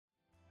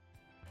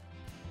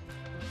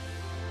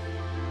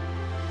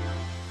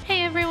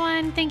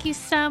everyone. Thank you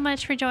so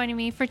much for joining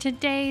me for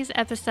today's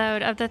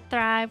episode of the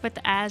Thrive with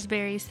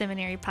Asbury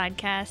Seminary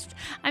podcast.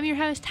 I'm your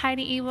host,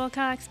 Heidi E.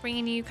 Wilcox,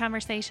 bringing you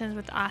conversations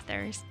with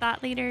authors,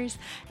 thought leaders,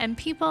 and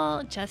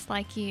people just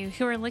like you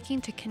who are looking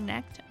to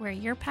connect where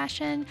your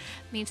passion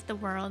meets the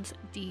world's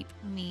deep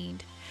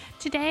need.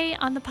 Today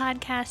on the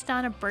podcast,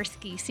 Donna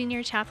Bursky,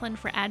 Senior Chaplain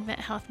for Advent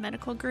Health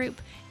Medical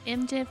Group,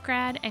 MDiv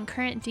grad, and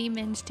current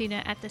DMin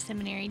student at the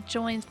seminary,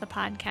 joins the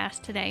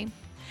podcast today.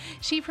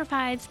 She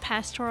provides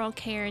pastoral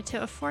care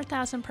to a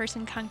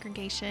 4,000-person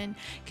congregation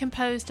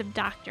composed of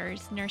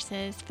doctors,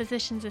 nurses,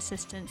 physician's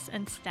assistants,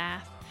 and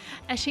staff.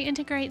 As she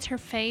integrates her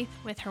faith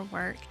with her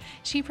work,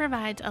 she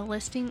provides a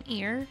listening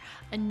ear,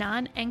 a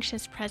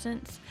non-anxious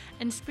presence,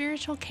 and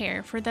spiritual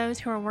care for those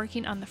who are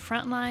working on the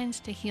front lines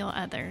to heal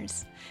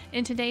others.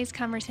 In today's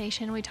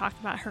conversation, we talk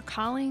about her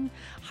calling,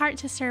 heart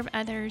to serve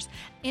others,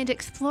 and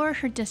explore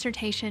her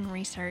dissertation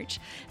research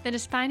that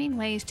is finding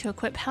ways to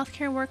equip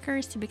healthcare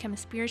workers to become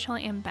spiritual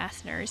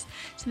ambassadors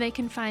so they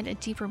can find a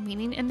deeper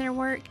meaning in their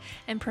work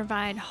and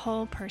provide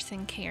whole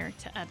person care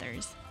to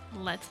others.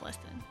 Let's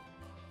listen.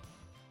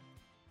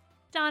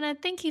 Donna,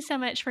 thank you so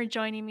much for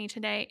joining me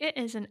today. It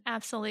is an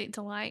absolute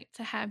delight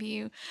to have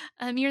you.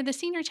 You're the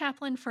Senior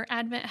Chaplain for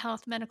Advent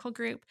Health Medical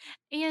Group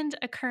and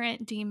a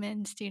current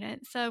DMin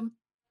student. So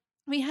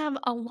we have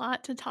a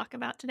lot to talk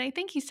about today.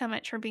 Thank you so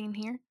much for being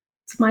here.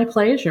 It's my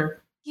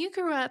pleasure. You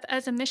grew up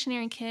as a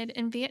missionary kid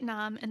in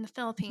Vietnam and the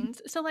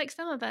Philippines. So like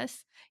some of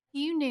us,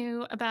 you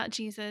knew about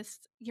Jesus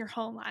your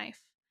whole life.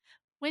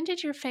 When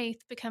did your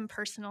faith become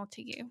personal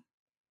to you?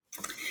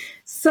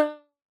 So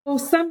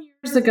some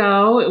years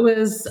ago, it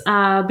was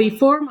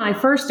before my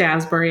first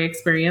Asbury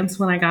experience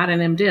when I got an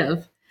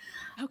MDiv.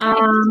 Okay.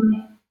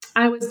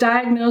 I was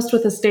diagnosed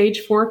with a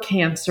stage 4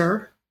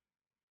 cancer.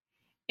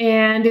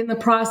 And in the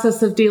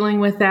process of dealing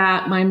with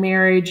that, my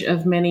marriage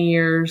of many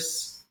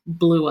years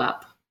blew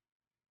up.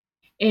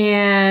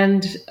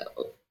 And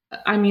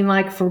I mean,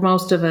 like for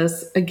most of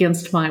us,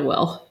 against my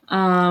will.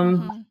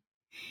 And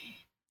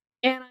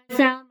I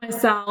found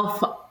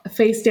myself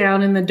face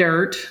down in the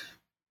dirt,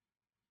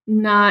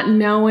 not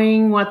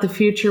knowing what the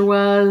future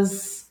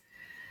was.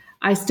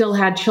 I still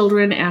had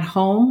children at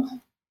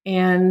home,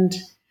 and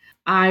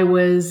I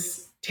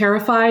was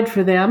terrified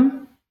for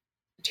them,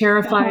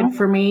 terrified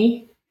for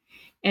me,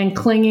 and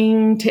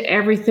clinging to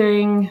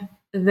everything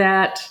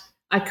that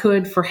I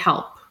could for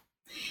help.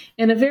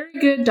 And a very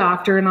good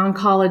doctor, an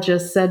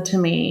oncologist, said to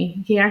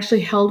me, he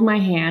actually held my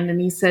hand and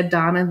he said,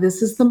 "Donna,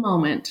 this is the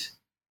moment.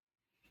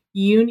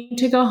 You need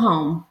to go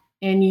home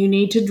and you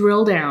need to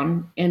drill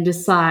down and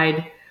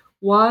decide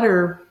what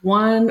are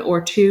 1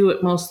 or 2,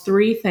 at most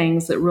 3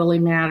 things that really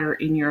matter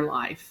in your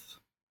life."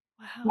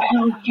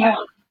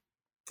 Wow.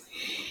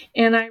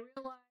 And I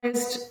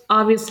realized,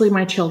 obviously,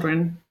 my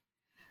children,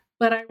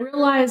 but I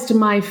realized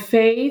my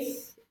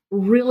faith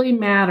really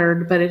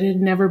mattered, but it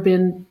had never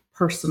been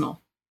personal.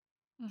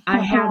 I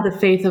had the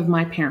faith of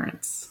my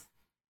parents.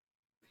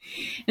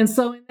 And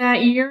so in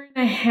that year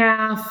and a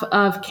half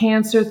of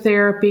cancer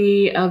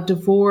therapy, of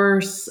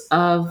divorce,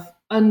 of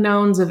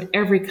unknowns of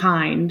every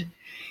kind,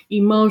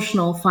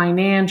 emotional,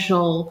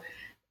 financial,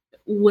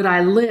 would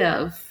I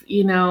live,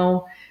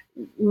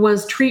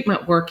 was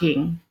treatment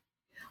working?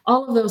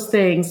 All of those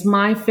things,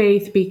 my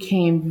faith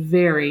became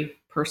very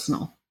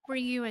personal. Were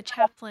you a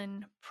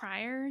chaplain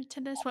prior to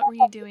this? What were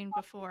you doing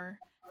before?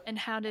 And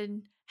how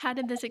did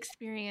this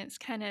experience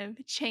kind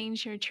of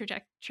change your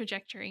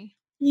trajectory?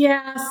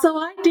 Yeah, so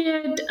I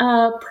did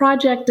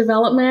project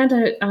development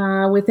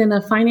within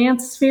a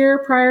finance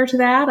sphere prior to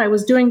that. I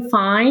was doing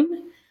fine,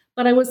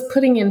 but I was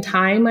putting in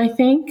time, I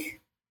think.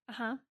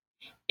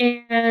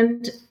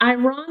 And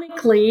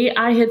ironically,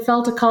 I had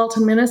felt a call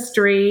to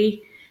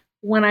ministry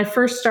when I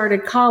first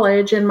started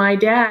college, and my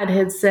dad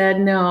had said,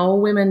 "No,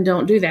 women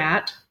don't do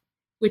that,"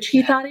 which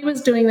he thought he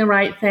was doing the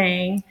right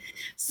thing.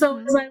 So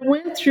as I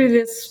went through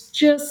this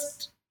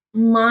just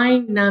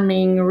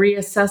mind-numbing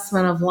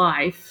reassessment of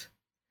life,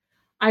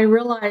 I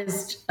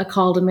realized a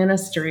call to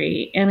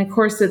ministry. And of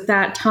course, at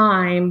that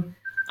time,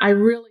 I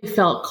really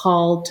felt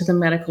called to the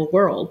medical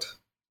world.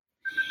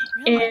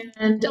 Really?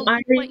 And So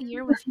what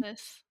year was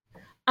this?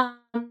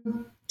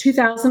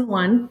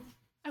 2001.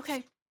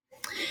 Okay.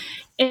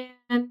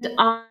 And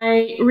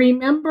I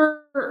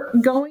remember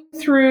going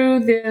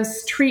through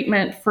this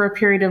treatment for a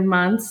period of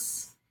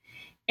months,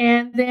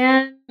 and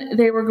then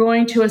they were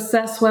going to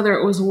assess whether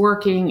it was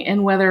working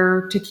and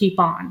whether to keep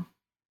on.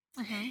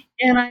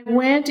 And I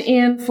went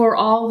in for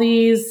all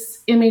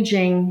these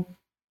imaging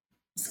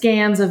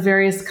scans of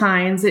various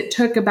kinds. It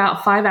took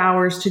about 5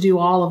 hours to do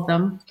all of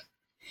them.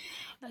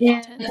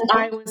 And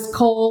I was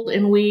cold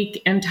and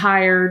weak and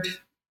tired,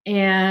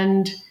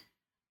 and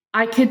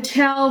I could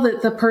tell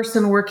that the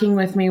person working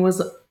with me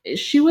was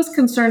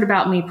concerned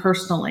about me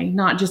personally,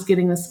 not just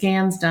getting the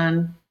scans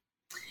done.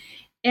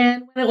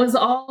 And when it was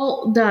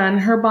all done,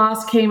 her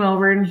boss came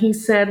over and he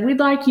said, "We'd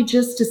like you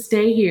just to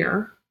stay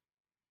here.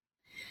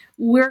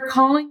 We're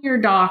calling your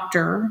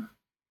doctor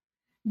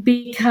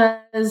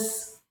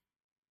because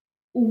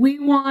we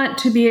want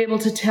to be able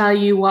to tell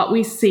you what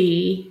we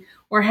see,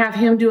 or have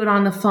him do it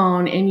on the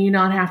phone and you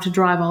not have to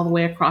drive all the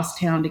way across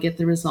town to get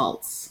the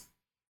results.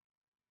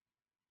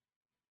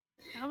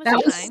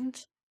 That was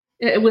kind.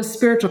 It was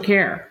spiritual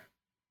care.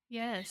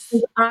 Yes.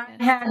 I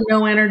had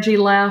no energy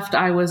left.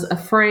 I was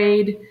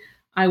afraid.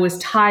 I was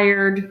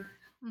tired.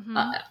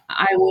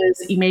 I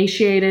was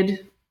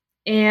emaciated.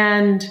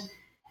 And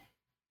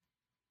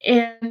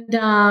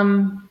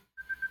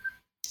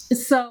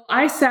so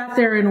I sat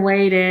there and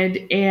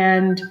waited,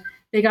 and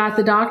they got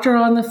the doctor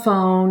on the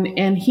phone,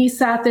 and he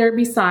sat there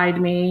beside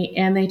me,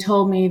 and they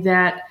told me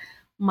that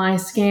my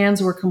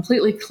scans were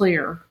completely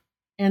clear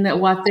and that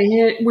what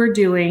they were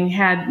doing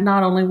had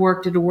not only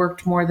worked, it had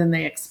worked more than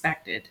they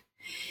expected.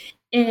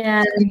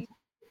 And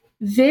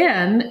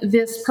then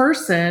this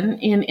person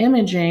in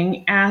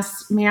imaging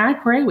asked, "May I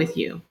pray with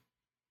you?"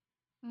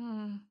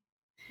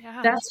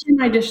 Yeah. That's where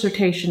my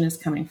dissertation is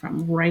coming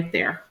from, right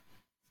there.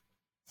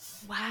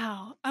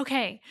 Wow.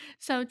 Okay.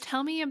 So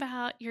tell me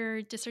about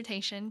your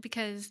dissertation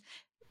because,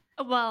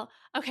 tell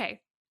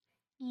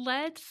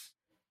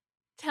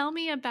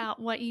me about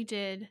what you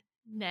did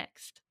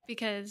next,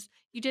 because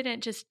you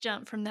didn't just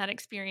jump from that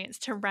experience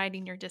to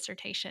writing your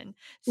dissertation.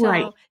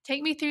 So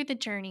take me through the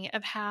journey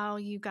of how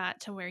you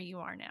got to where you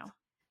are now.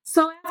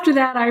 So after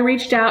that, I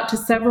reached out to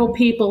several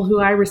people who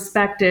I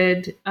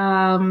respected,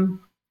 and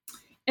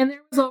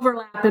there was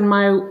overlap in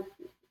my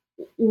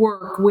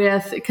work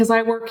because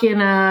I work in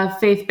a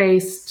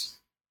faith-based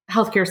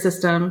healthcare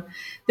system.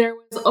 There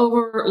was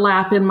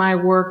overlap in my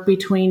work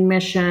between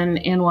mission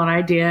and what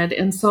I did.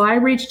 And so I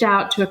reached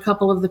out to a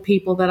couple of the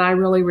people that I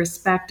really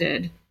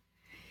respected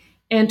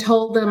and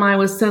told them I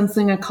was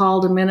sensing a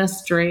call to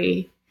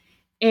ministry.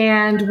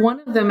 And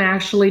one of them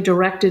actually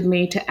directed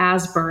me to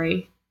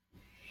Asbury.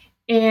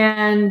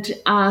 And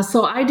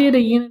so I did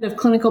a unit of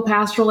clinical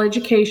pastoral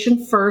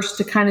education first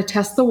to kind of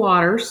test the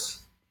waters.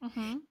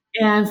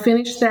 And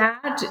finished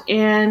that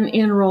and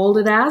enrolled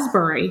at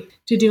Asbury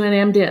to do an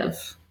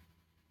MDiv.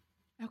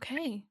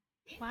 Okay.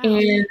 Wow.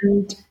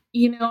 And,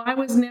 I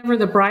was never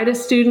the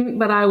brightest student,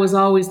 but I was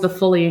always the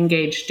fully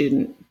engaged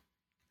student.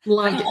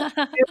 Loved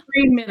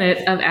every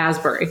minute of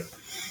Asbury.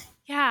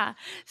 Yeah.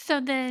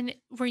 So then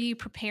were you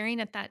preparing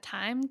at that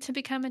time to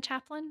become a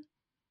chaplain?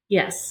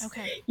 Yes.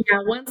 Okay. Yeah.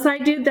 Once I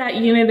did that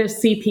unit of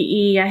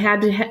CPE, I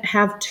had to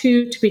have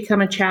 2 to become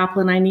a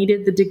chaplain. I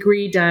needed the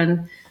degree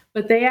done.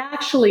 But they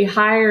actually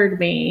hired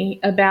me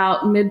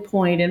about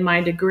midpoint in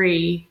my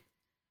degree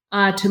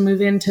to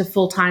move into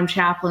full-time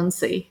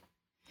chaplaincy.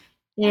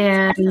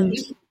 And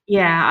awesome.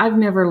 Yeah, I've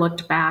never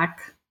looked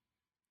back.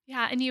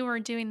 Yeah, and you were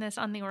doing this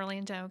on the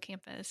Orlando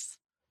campus?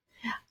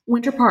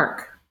 Winter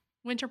Park.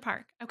 Winter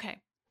Park,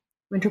 okay.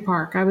 Winter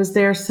Park. I was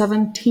there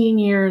 17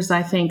 years,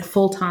 I think,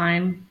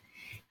 full-time.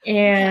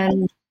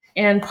 And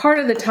part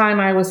of the time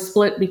I was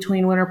split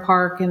between Winter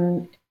Park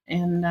and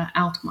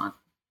Altamont.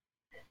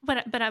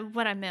 But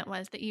what I meant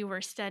was that you were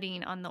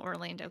studying on the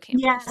Orlando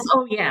campus. Yes.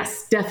 Oh,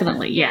 yes.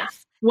 Definitely.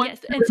 Yes. Yeah.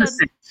 Yes. And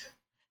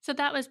so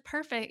that was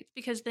perfect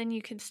because then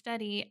you could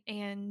study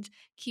and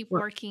keep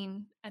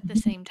working at the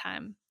same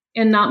time.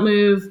 And not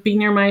move, be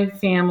near my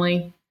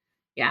family.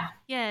 Yeah.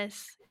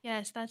 Yes.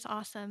 Yes. That's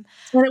awesome.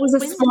 And it was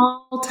a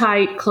small,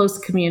 tight, close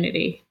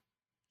community.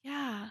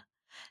 Yeah.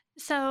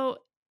 So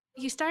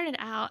you started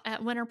out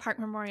at Winter Park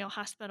Memorial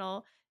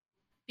Hospital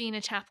being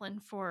a chaplain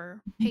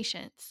for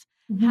patients.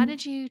 How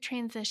did you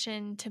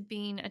transition to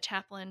being a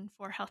chaplain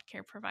for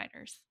healthcare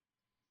providers?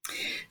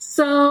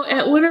 So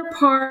at Winter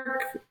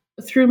Park,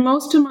 through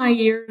most of my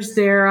years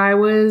there, I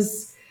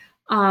was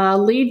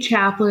lead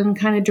chaplain,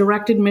 kind of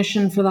directed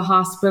mission for the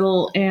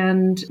hospital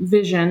and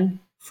vision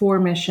for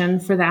mission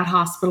for that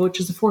hospital, which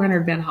is a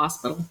 400-bed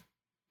hospital.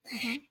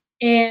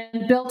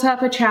 And built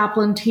up a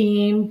chaplain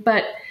team.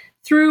 But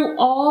through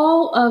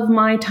all of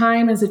my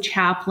time as a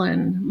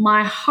chaplain,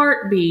 my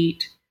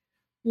heartbeat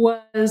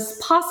was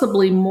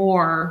possibly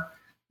more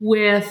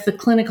with the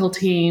clinical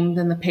team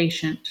than the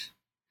patient.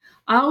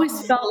 I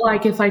always felt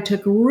like if I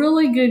took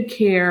really good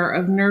care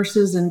of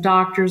nurses and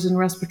doctors and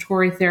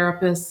respiratory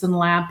therapists and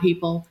lab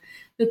people,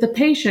 that the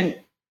patient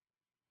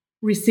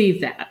received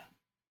that.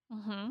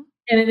 And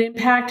it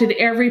impacted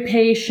every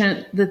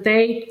patient that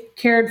they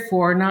cared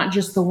for, not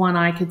just the one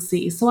I could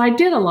see. So I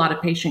did a lot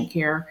of patient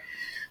care,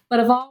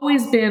 but I've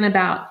always been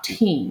about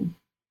team.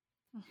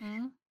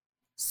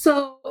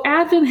 So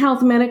Advent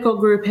Health Medical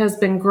Group has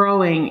been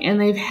growing, and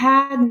they've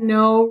had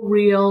no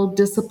real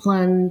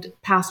disciplined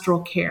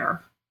pastoral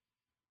care.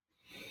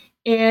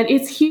 And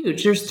it's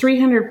huge. There's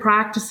 300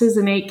 practices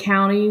in 8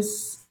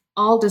 counties,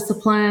 all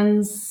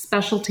disciplines,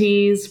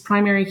 specialties,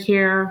 primary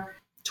care,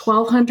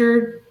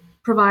 1,200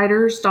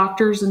 providers,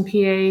 doctors and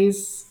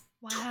PAs,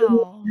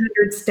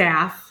 1,200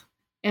 staff,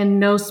 and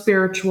no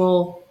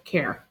spiritual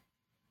care.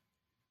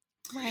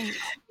 Right.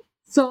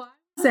 So I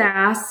was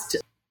asked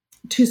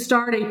to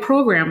start a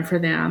program for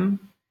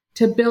them,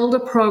 to build a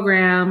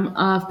program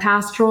of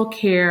pastoral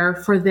care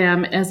for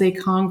them as a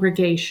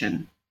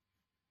congregation.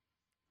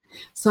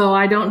 So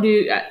I don't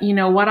do,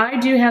 what I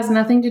do has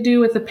nothing to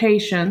do with the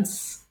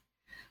patients.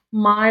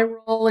 My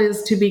role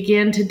is to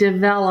begin to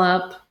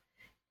develop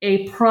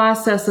a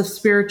process of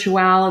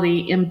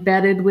spirituality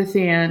embedded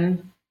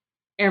within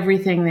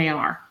everything they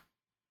are.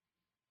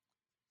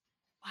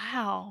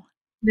 Wow.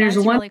 There's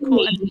That's one really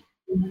cool.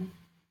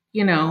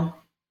 you know,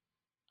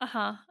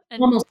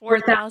 And almost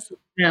 4,000.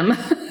 4,000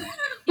 of them.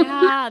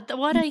 Yeah.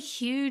 What a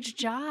huge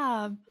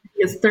job.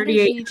 It's What a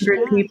huge 3,800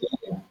 job.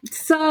 people.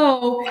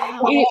 So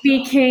Wow. it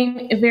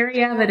became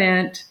very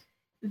evident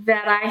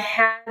that I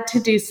had to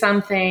do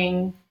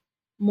something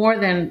more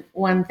than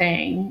one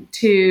thing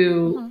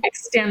to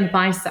extend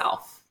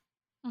myself.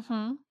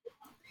 Mm-hmm.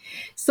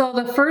 So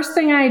the first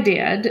thing I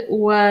did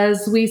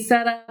was we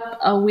set up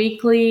a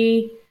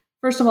weekly,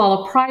 first of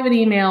all, a private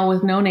email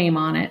with no name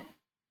on it.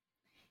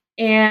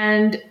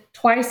 And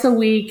twice a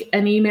week,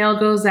 an email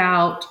goes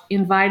out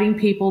inviting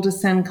people to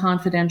send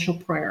confidential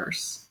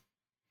prayers.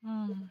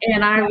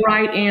 And I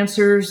write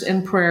answers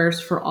and prayers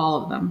for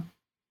all of them.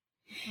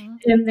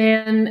 And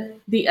then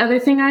the other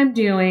thing I'm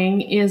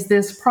doing is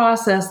this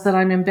process that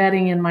I'm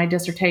embedding in my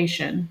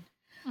dissertation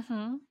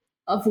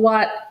of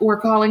what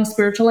we're calling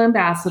spiritual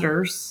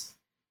ambassadors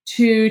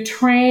to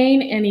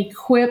train and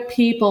equip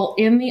people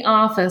in the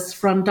office,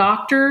 from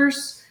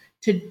doctors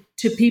to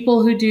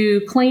people who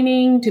do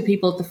cleaning, to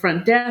people at the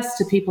front desk,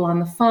 to people on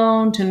the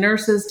phone, to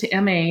nurses, to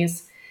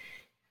MAs,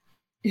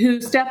 who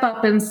step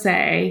up and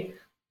say,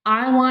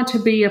 I want to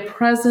be a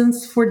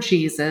presence for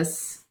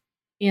Jesus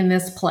in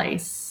this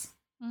place.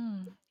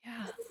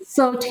 Yeah.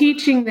 So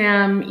teaching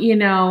them,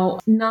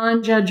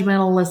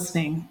 non-judgmental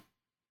listening,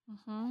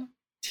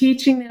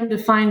 teaching them to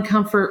find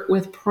comfort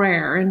with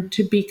prayer and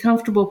to be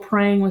comfortable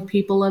praying with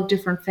people of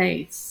different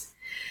faiths,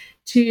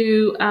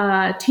 to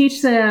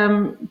teach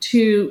them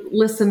to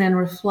listen and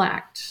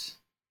reflect.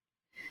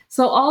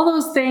 So all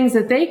those things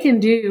that they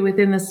can do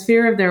within the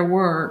sphere of their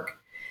work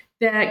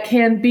that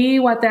can be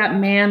what that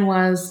man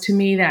was to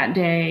me that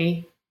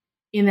day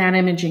in that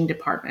imaging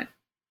department.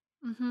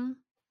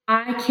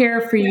 I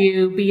care for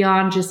you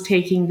beyond just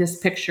taking this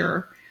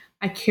picture.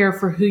 I care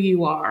for who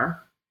you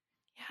are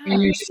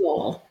and your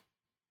soul.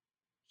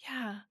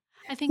 Yeah.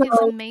 I think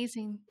it's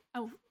amazing.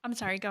 Oh, I'm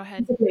sorry. Go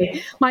ahead.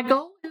 Okay. My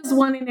goal is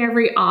one in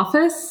every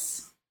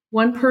office,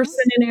 one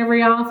person in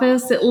every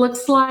office, it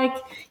looks like,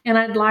 and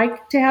I'd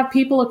like to have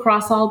people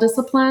across all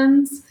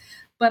disciplines,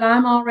 but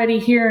I'm already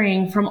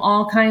hearing from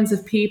all kinds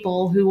of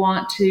people who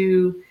want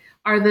to,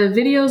 are the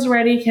videos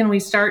ready? Can we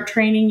start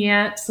training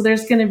yet? So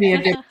there's going to be a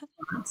good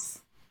response.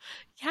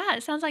 Yeah,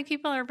 it sounds like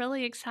people are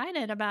really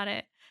excited about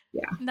it.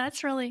 Yeah.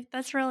 That's really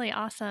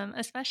awesome,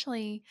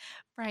 especially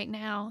right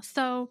now.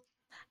 So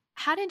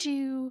how did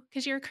you,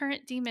 because you're a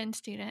current DMin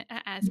student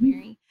at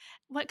Asbury,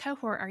 what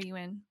cohort are you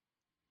in?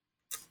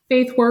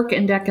 Faith, work,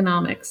 and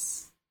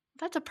economics.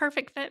 That's a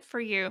perfect fit for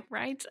you,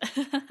 right?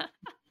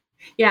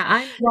 Yeah,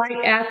 I'm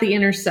right at the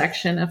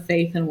intersection of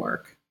faith and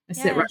work. I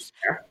sit right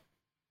there.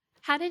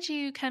 How did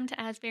you come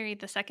to Asbury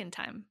the second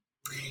time?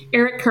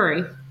 Eric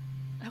Curry.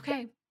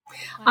 Okay.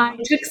 Wow. I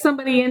took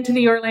somebody into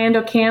the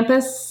Orlando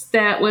campus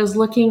that was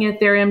looking at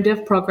their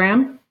MDiv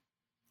program.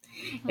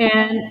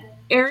 And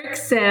Eric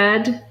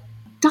said,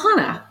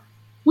 Donna,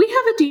 we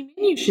have a DMin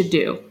you should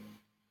do.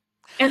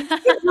 And we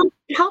can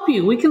help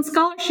you. We can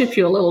scholarship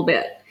you a little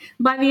bit.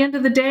 By the end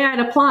of the day, I'd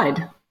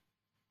applied.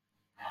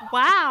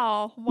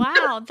 Wow.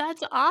 Wow.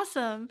 That's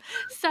awesome.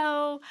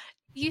 So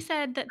you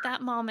said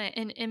that moment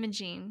in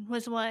imaging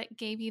was what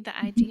gave you the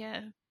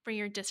idea for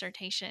your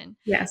dissertation.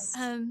 Yes.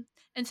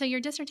 And so your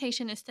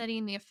dissertation is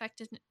studying the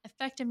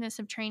effectiveness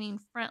of training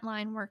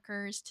frontline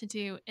workers to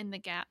do in the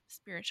gap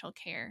spiritual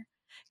care.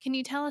 Can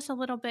you tell us a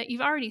little bit?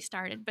 You've already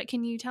started, but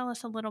can you tell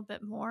us a little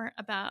bit more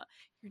about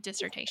your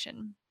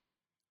dissertation?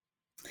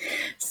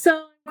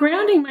 So,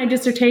 grounding my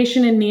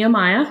dissertation in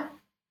Nehemiah.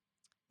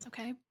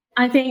 Okay.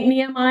 I think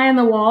Nehemiah on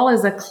the Wall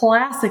is a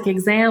classic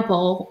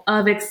example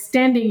of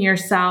extending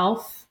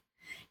yourself.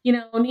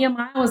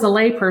 Nehemiah was a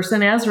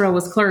layperson, Ezra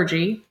was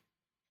clergy.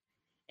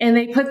 And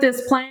they put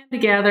this plan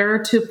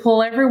together to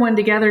pull everyone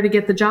together to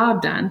get the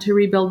job done, to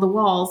rebuild the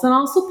walls. And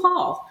also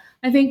Paul.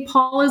 I think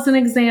Paul is an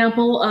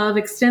example of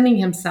extending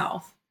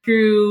himself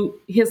through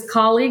his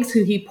colleagues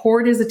who he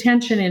poured his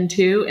attention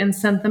into and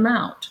sent them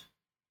out.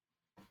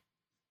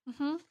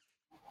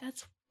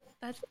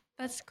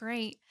 That's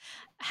great.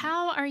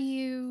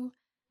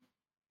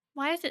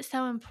 Why is it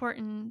so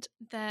important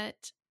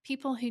that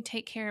people who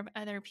take care of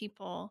other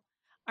people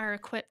are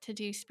equipped to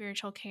do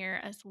spiritual care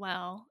as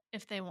well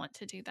if they want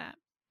to do that?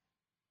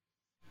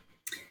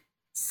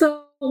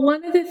 So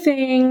one of the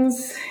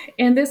things,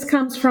 and this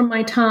comes from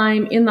my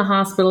time in the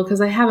hospital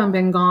because I haven't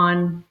been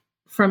gone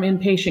from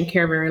inpatient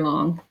care very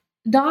long.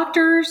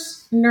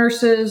 Doctors,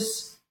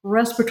 nurses,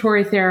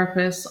 respiratory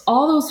therapists,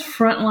 all those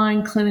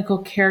frontline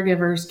clinical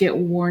caregivers get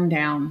worn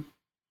down.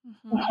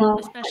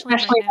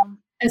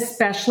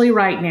 Especially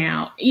right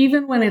now,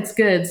 even when it's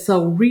good.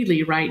 So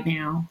really right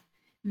now,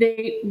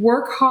 they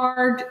work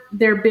hard.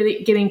 They're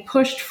getting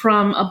pushed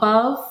from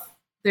above.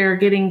 They're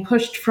getting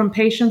pushed from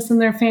patients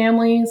and their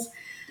families.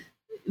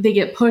 They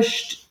get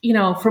pushed,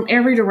 from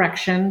every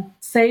direction.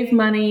 Save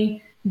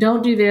money.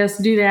 Don't do this,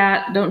 do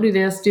that. Don't do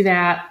this, do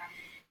that.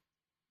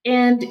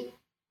 And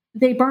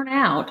they burn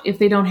out if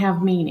they don't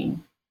have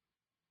meaning.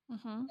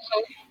 Mm-hmm.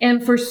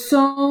 And for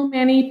so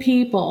many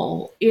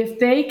people, if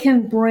they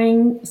can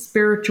bring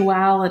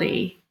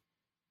spirituality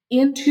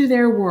into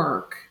their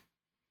work,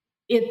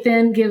 it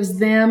then gives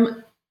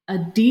them a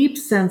deep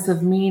sense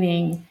of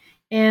meaning,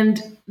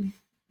 and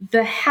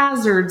the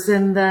hazards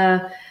and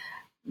the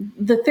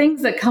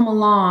things that come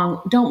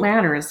along don't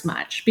matter as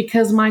much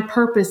because my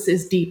purpose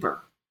is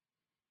deeper.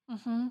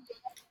 Mm-hmm.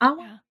 I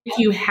want to make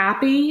you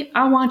happy.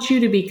 I want you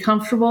to be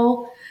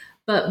comfortable.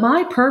 But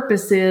my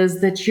purpose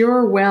is that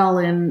you're well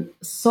in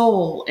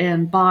soul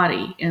and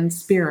body and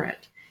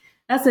spirit.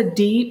 That's a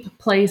deep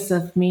place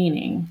of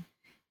meaning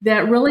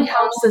that really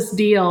helps us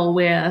deal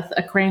with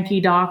a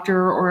cranky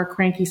doctor or a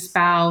cranky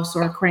spouse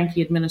or a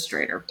cranky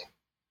administrator.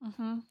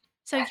 Mm-hmm.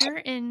 So you're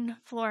in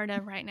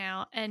Florida right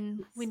now,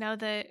 and we know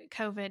that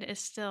COVID is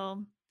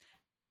still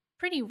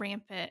pretty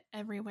rampant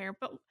everywhere.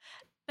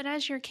 But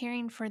as you're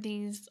caring for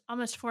these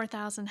almost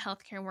 4,000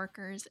 healthcare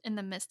workers in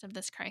the midst of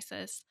this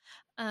crisis,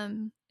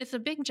 it's a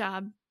big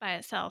job by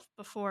itself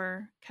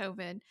before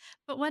COVID.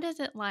 But what is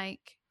it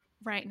like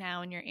right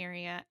now in your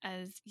area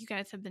as you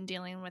guys have been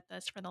dealing with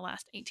this for the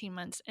last 18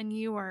 months and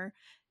you are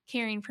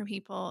caring for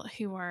people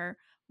who are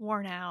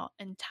worn out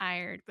and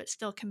tired, but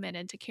still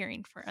committed to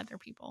caring for other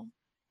people?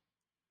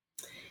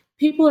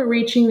 People are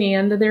reaching the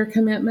end of their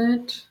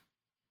commitment.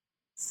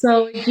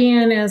 So,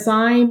 again, as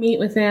I meet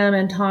with them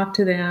and talk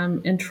to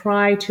them and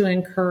try to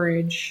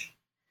encourage,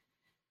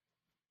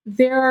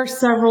 there are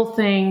several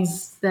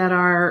things that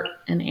are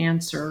an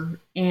answer,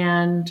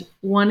 and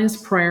one is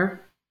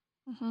prayer.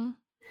 Mm-hmm.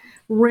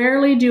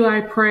 Rarely do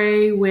I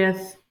pray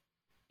with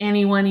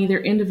anyone, either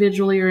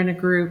individually or in a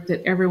group,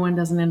 that everyone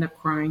doesn't end up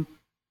crying.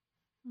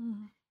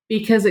 Mm-hmm.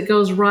 Because it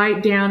goes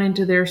right down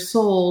into their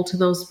soul to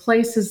those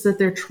places that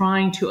they're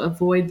trying to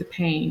avoid the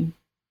pain.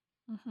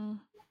 Mm-hmm.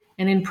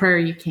 And in prayer,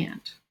 you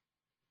can't.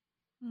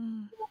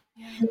 Mm-hmm.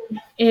 Yeah.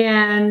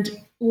 And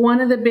one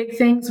of the big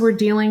things we're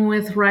dealing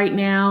with right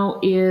now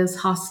is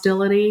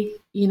hostility.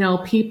 You know,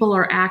 people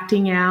are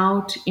acting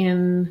out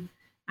in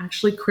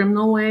actually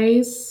criminal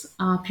ways,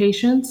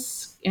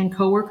 patients and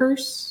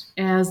coworkers,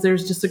 as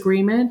there's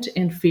disagreement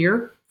and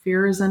fear.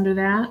 Fear is under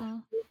that. Mm-hmm.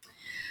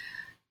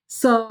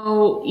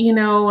 So, you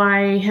know,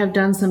 I have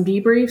done some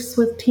debriefs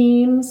with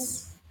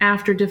teams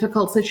after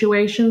difficult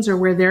situations or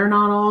where they're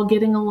not all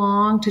getting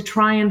along to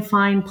try and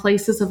find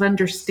places of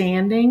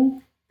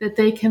understanding that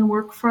they can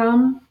work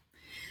from.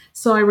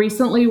 So I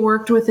recently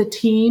worked with a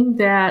team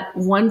that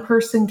one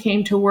person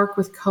came to work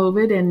with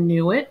COVID and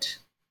knew it.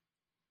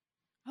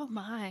 Oh,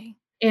 my.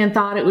 And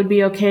thought it would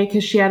be okay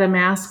because she had a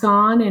mask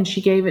on, and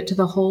she gave it to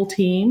the whole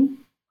team.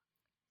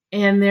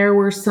 And there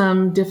were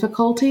some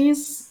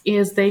difficulties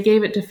as they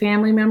gave it to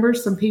family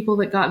members, some people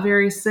that got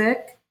very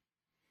sick.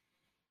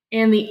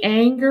 And the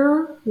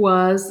anger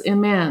was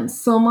immense.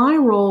 So my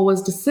role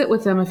was to sit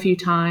with them a few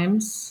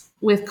times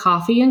with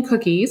coffee and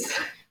cookies.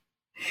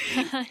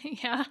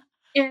 Yeah.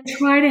 And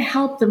try to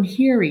help them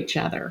hear each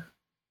other.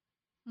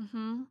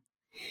 Mm-hmm.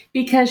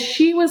 Because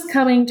she was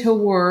coming to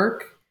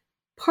work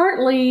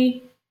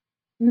partly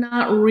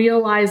not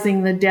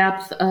realizing the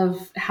depth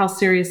of how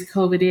serious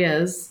COVID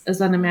is,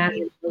 as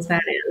unimaginable as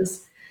that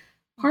is.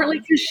 Partly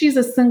because she's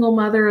a single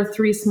mother of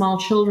 3 small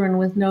children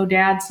with no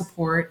dad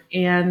support,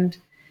 and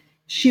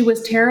she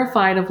was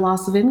terrified of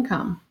loss of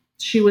income.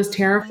 She was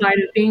terrified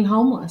of being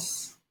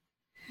homeless.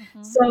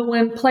 Mm-hmm. So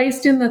when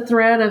placed in the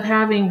threat of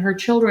having her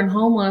children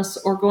homeless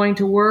or going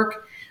to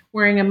work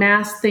wearing a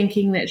mask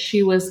thinking that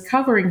she was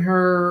covering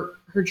her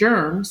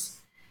germs,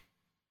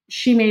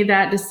 she made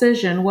that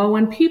decision. Well,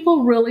 when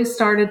people really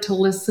started to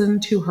listen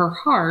to her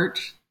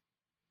heart,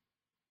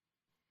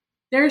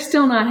 they're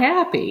still not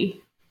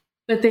happy,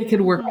 but they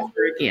could work with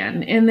her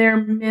again, and they're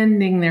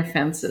mending their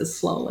fences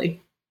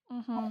slowly.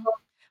 Mm-hmm.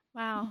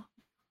 Wow.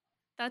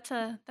 That's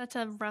a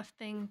rough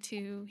thing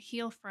to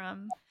heal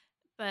from,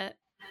 but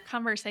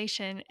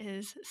conversation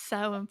is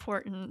so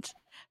important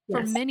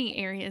for many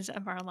areas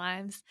of our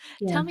lives.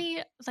 Yeah. Tell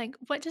me, like,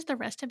 what does the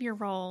rest of your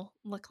role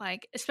look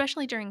like,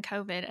 especially during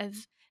COVID,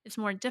 as it's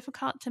more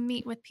difficult to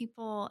meet with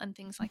people and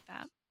things like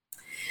that?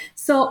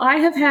 So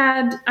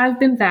I've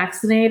been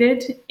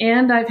vaccinated,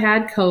 and I've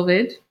had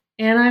COVID,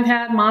 and I've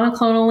had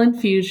monoclonal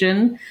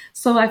infusion.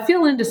 So I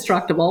feel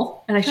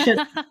indestructible, and I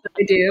shouldn't, but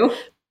I do.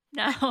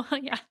 No,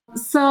 yeah.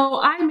 So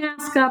I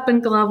mask up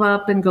and glove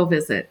up and go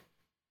visit.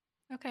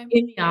 Okay.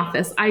 In the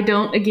office. I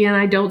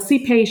don't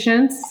see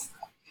patients.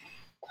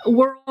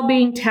 We're all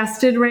being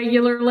tested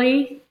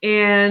regularly.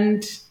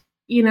 And,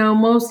 you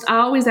know, I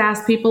always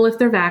ask people if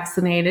they're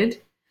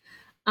vaccinated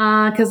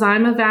because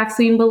I'm a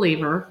vaccine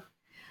believer.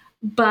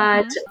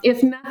 But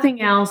if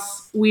nothing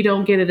else, we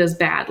don't get it as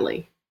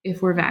badly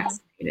if we're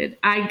vaccinated.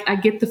 I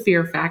get the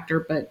fear factor,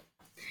 but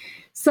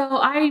so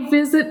I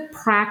visit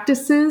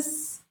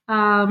practices.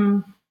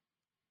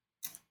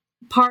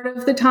 Part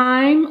of the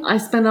time, I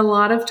spend a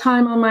lot of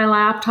time on my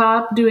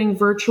laptop doing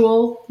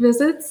virtual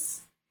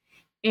visits.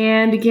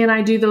 And again,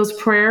 I do those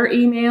prayer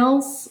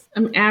emails.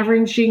 I'm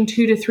averaging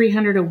 200 to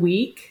 300 a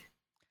week.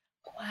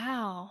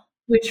 Wow.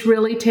 Which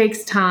really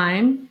takes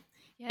time.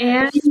 Yes.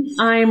 And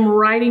I'm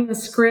writing the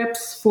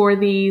scripts for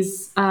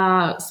these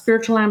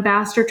spiritual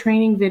ambassador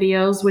training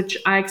videos, which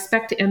I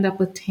expect to end up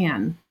with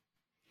 10.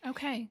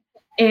 Okay.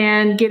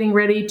 And getting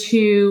ready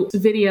to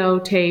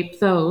videotape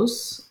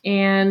those.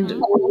 And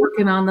we're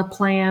working on the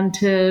plan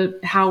to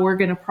how we're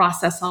going to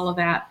process all of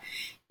that.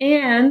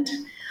 And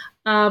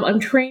I'm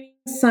training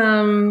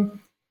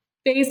some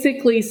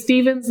basically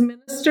Stephen's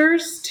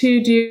ministers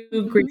to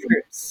do grief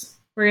groups.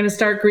 We're going to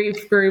start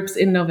grief groups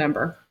in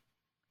November.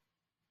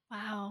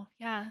 Wow.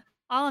 Yeah.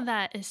 All of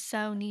that is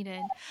so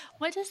needed.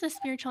 What does the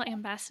spiritual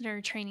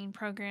ambassador training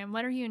program,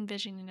 what are you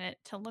envisioning it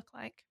to look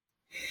like?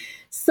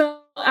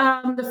 So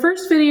the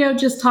first video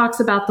just talks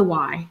about the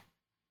why,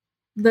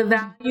 the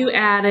value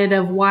added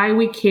of why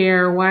we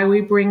care, why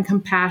we bring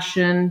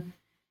compassion.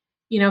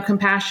 You know,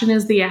 compassion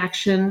is the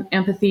action,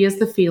 empathy is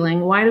the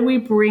feeling. Why do we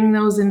bring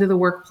those into the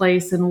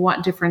workplace, and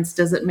what difference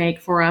does it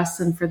make for us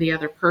and for the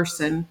other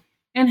person?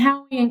 And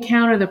how we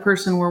encounter the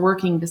person we're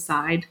working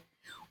beside,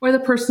 or the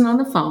person on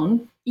the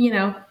phone, you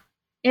know,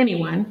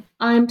 anyone.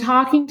 I'm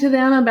talking to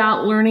them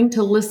about learning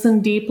to listen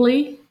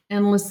deeply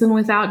and listen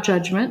without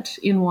judgment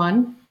in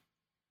one,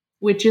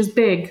 which is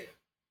big.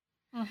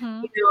 You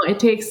know, it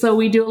takes, so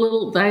we do a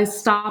little, I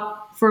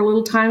stop for a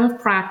little time of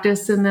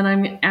practice, and then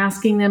I'm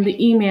asking them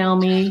to email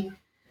me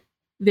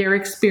their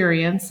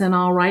experience, and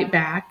I'll write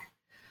back.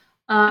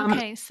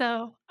 Okay,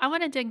 so I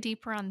want to dig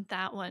deeper on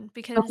that one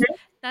because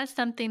that's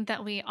something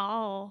that we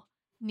all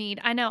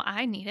need. I know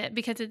I need it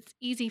because it's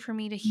easy for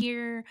me to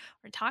hear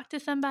or talk to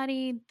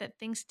somebody that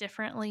thinks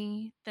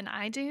differently than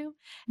I do.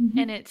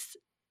 And it's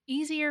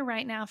easier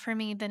right now for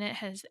me than it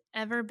has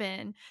ever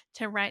been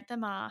to write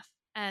them off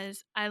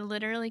as I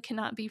literally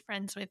cannot be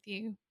friends with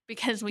you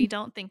because we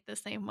don't think the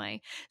same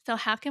way. So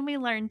how can we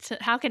learn to,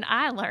 how can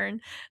I learn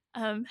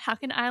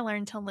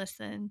to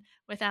listen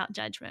without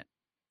judgment?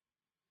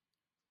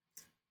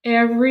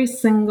 Every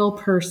single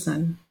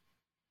person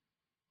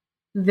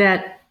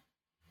that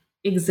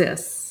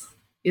exists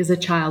is a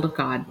child of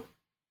God.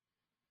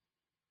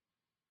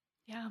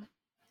 Yeah.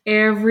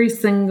 Every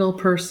single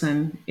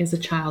person is a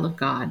child of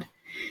God,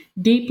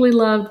 deeply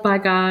loved by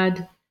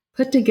God,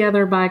 put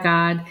together by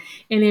God.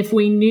 And if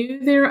we knew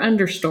their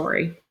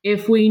understory,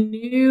 if we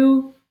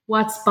knew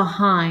what's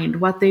behind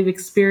what they've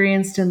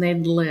experienced and they've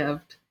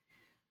lived,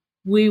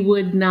 we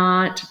would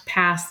not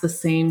pass the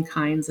same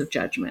kinds of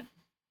judgment.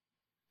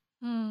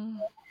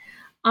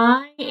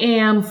 I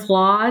am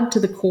flawed to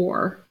the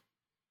core,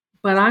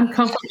 but I'm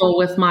comfortable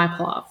with my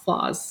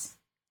flaws.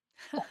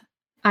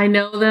 I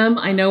know them.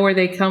 I know where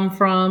they come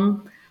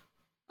from.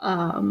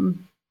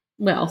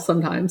 Well,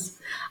 sometimes.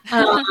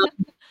 Or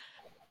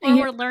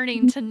we're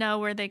learning to know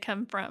where they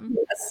come from.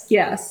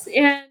 Yes.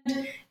 And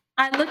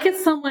I look at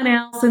someone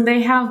else and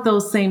they have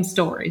those same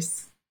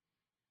stories.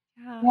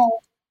 Yeah.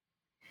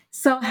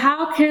 So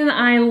how can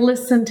I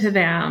listen to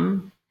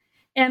them?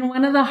 And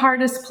one of the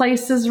hardest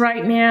places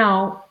right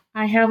now,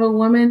 I have a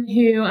woman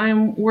who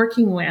I'm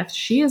working with.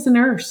 She is a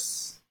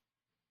nurse,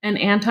 an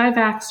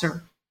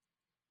anti-vaxxer.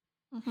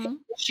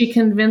 She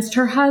convinced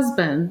her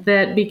husband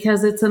that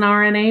because it's an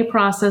RNA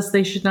process,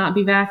 they should not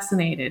be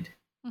vaccinated.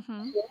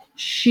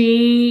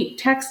 She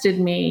texted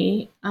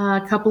me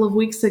a couple of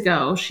weeks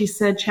ago. She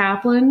said,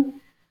 "Chaplain,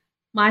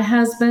 my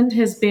husband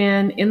has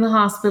been in the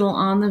hospital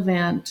on the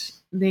vent.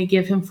 They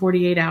give him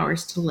 48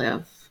 hours to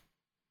live.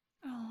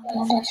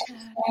 Oh, that's so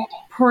sad.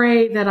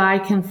 Pray that I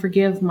can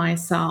forgive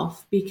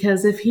myself,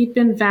 because if he'd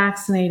been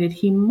vaccinated,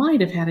 he might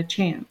have had a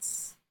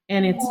chance.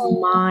 And it's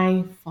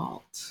my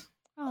fault."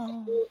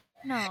 Oh,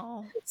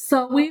 no.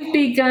 So we've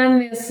begun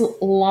this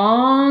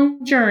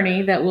long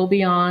journey that we'll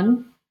be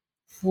on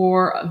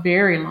for a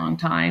very long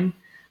time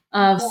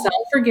of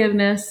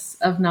self-forgiveness,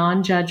 of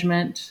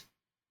non-judgment.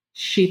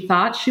 She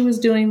thought she was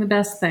doing the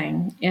best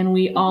thing, and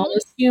we all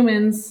as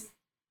humans,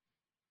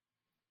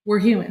 we're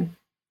human.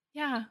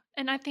 Yeah,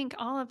 and I think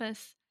all of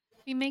us,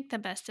 we make the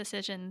best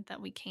decision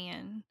that we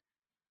can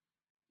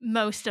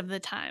most of the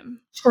time.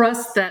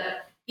 Trust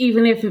that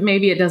even if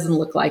maybe it doesn't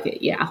look like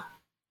it, yeah.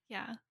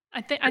 Yeah,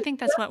 I think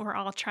that's what we're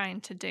all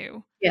trying to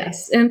do.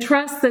 Yes, and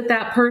trust that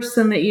that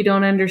person that you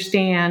don't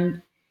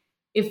understand,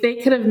 if they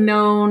could have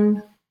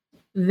known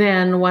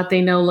then what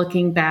they know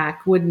looking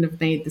back, wouldn't have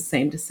made the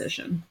same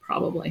decision,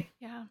 probably.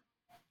 Yeah,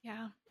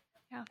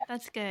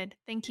 that's good.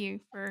 Thank you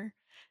for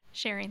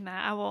sharing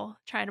that. I will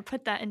try to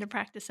put that into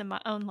practice in my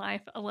own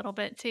life a little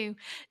bit too.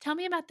 Tell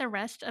me about the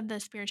rest of the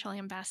Spiritual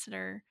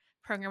Ambassador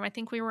program. I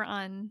think we were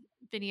on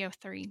video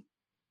 3.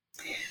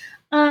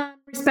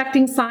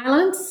 Respecting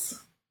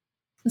silence.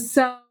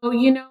 So,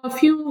 you know, a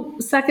few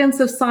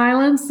seconds of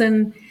silence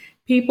and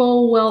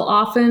people will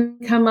often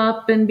come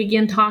up and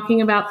begin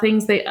talking about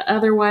things they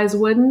otherwise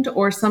wouldn't,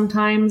 or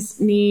sometimes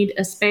need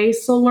a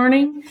space. So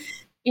learning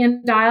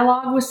in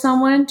dialogue with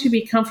someone to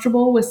be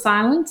comfortable with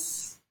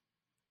silence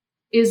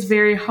is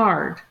very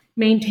hard.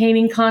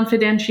 Maintaining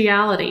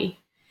confidentiality.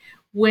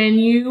 When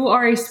you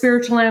are a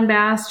spiritual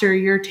ambassador,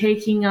 you're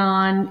taking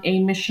on a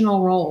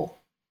missional role.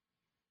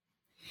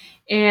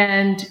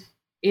 And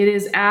it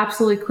is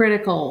absolutely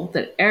critical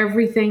that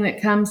everything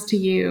that comes to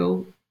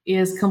you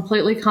is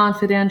completely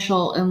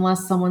confidential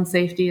unless someone's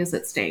safety is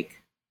at stake.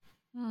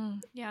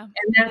 Yeah.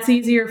 And that's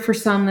easier for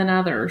some than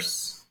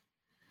others.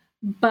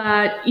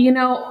 But, you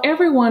know,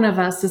 every one of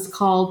us is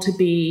called to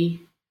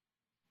be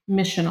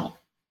missional.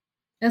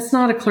 That's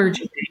not a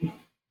clergy thing.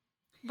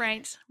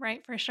 Right,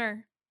 for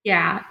sure.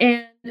 Yeah.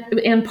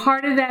 And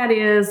part of that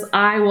is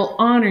I will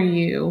honor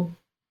you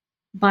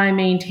by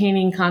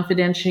maintaining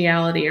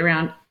confidentiality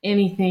around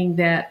anything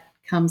that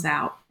comes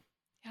out.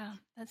 Yeah,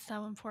 that's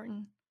so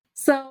important.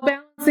 So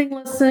balancing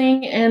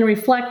listening and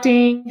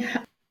reflecting,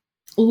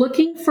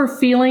 looking for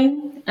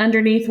feeling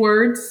underneath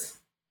words,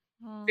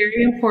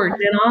 very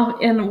important.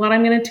 And what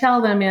I'm going to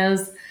tell them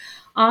is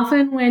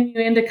often when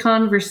you end a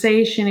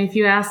conversation, if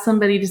you ask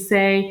somebody to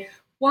say,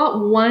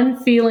 what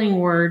one feeling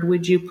word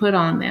would you put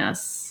on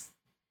this?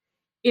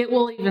 It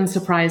will even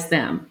surprise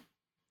them.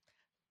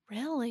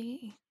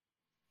 Really?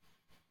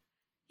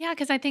 Yeah,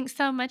 because I think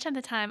so much of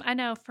the time, I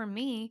know for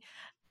me,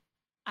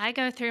 I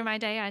go through my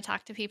day, I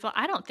talk to people,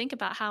 I don't think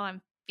about how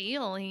I'm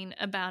feeling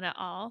about it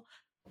all.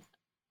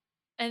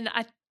 And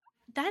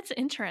that's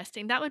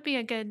interesting. That would be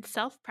a good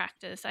self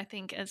practice, I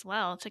think, as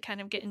well, to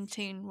kind of get in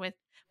tune with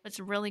what's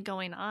really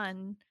going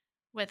on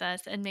with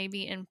us and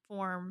maybe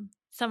inform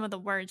some of the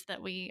words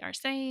that we are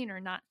saying or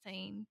not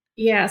saying.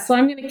 Yeah, so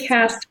I'm going to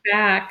cast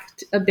back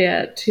a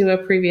bit to a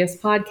previous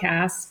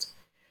podcast,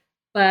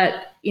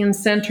 but in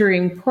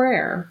centering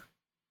prayer,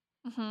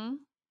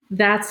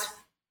 that's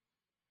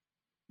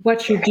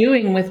what you're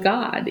doing with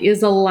God,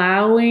 is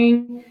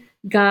allowing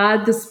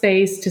God the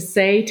space to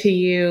say to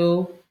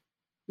you,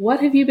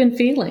 what have you been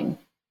feeling?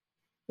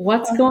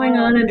 What's going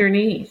on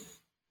underneath?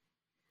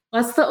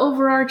 What's the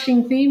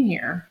overarching theme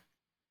here?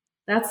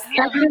 That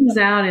comes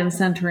out in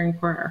centering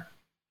prayer.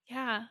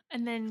 Yeah.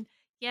 And then,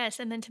 yes.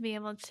 And then to be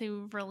able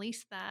to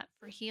release that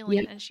for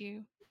healing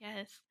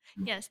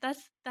yes,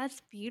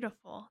 that's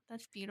beautiful.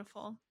 That's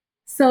beautiful.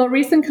 So a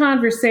recent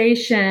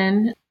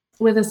conversation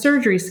with a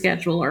surgery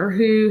scheduler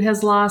who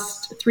has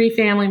lost 3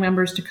 family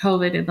members to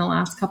COVID in the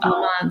last couple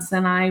of months.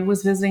 And I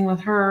was visiting with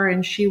her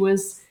and she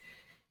was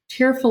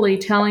tearfully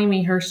telling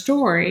me her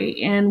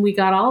story. And we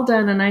got all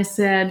done and I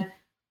said,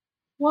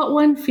 what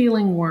one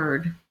feeling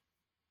word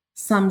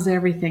sums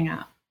everything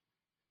up?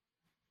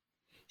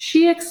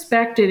 She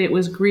expected it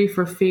was grief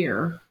or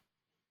fear.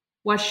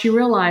 What she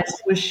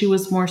realized was she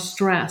was more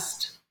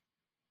stressed.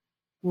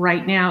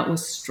 Right now it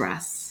was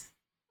stress.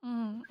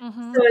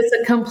 So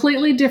it's a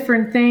completely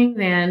different thing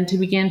then to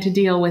begin to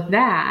deal with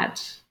that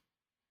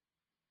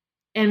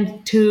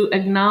and to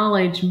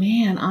acknowledge,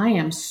 man, I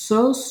am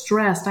so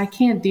stressed. I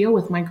can't deal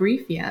with my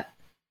grief yet.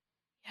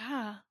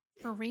 Yeah,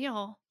 for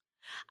real.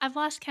 I've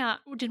lost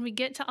count. Did we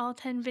get to all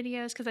 10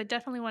 videos? Because I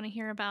definitely want to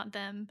hear about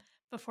them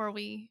before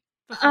we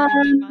move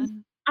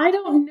on. I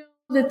don't know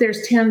that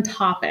there's 10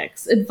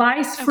 topics.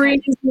 Advice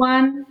free is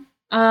one.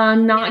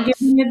 Not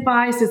giving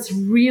advice. It's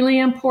really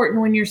important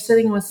when you're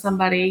sitting with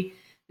somebody.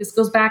 This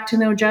goes back to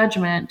no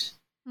judgment.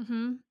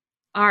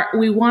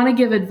 We want to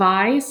give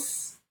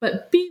advice,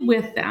 but be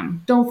with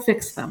them. Don't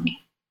fix them.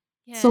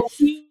 So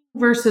being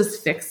versus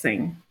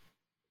fixing.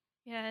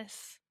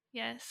 Yes.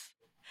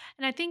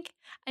 And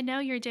I know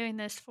you're doing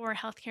this for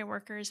healthcare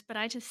workers, but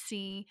I just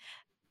see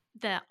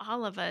that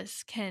all of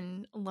us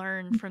can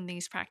learn from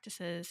these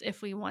practices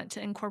if we want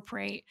to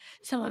incorporate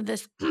some of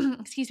this,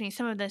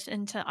 some of this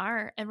into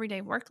our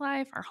everyday work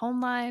life, our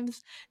home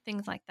lives,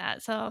 things like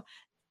that. So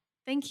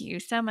thank you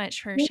so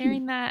much for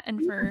sharing that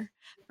and for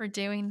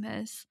doing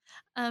this.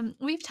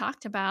 We've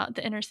talked about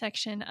the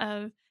intersection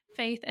of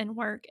faith and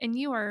work, and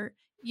you are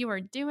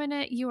doing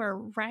it. You are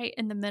right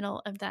in the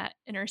middle of that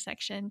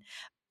intersection.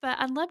 But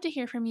I'd love to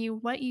hear from you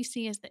what you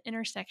see as the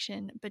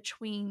intersection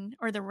between,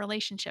 or the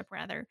relationship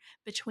rather,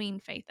 between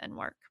faith and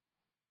work.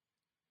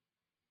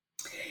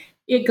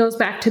 It goes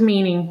back to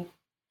meaning.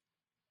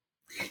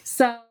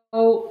 So,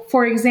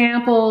 for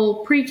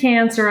example,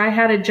 pre-cancer, I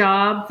had a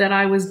job that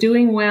I was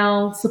doing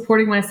well,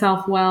 supporting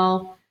myself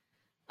well,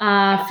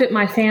 fit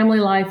my family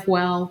life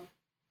well,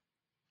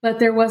 but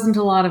there wasn't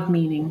a lot of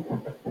meaning.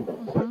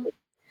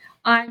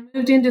 I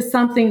moved into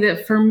something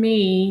that for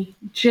me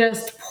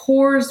just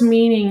pours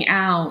meaning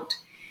out.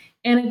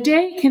 And a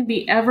day can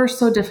be ever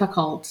so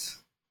difficult.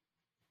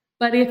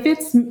 But if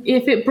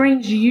it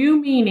brings you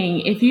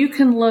meaning, if you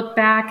can look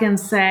back and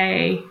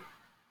say,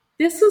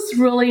 this has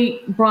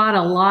really brought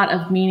a lot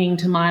of meaning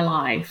to my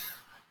life,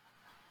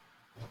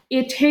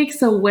 it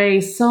takes away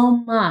so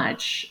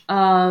much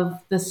of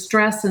the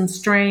stress and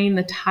strain,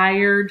 the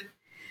tired.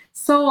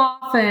 So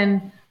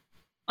often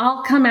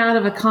I'll come out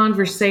of a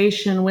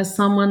conversation with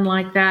someone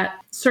like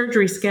that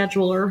surgery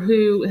scheduler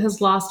who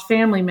has lost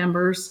family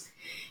members,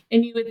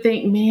 and you would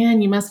think, man,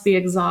 you must be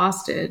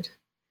exhausted.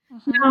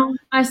 No,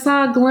 I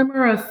saw a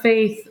glimmer of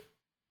faith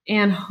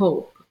and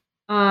hope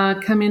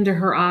come into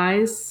her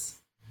eyes.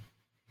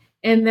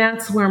 And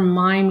that's where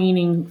my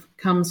meaning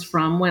comes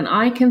from. When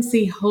I can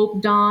see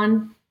hope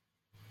dawn,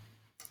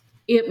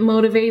 it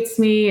motivates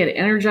me, it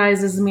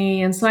energizes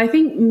me. And so I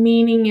think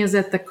meaning is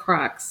at the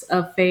crux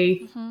of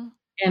faith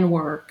and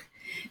work.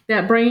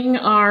 That bringing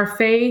our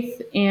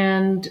faith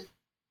and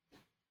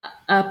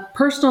a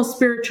personal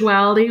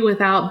spirituality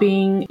without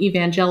being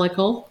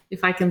evangelical,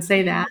 if I can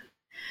say that,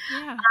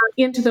 Yeah.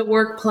 into the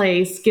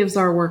workplace gives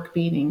our work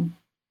meaning.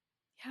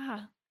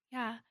 Yeah.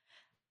 Yeah.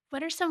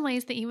 What are some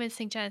ways that you would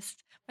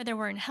suggest, whether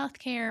we're in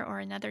healthcare or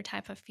another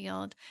type of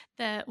field,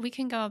 that we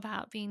can go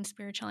about being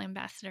spiritual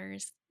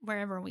ambassadors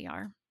wherever we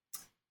are?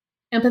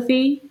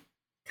 Empathy,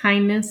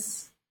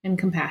 kindness, and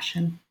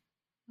compassion.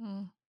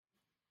 Mm.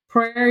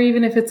 Prayer,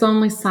 even if it's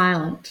only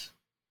silent.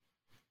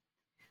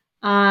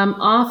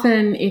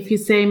 Often, if you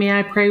say, "May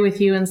I pray with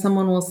you?" and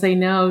someone will say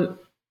no,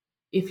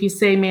 if you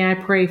say, "May I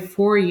pray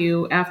for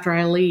you?" after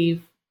I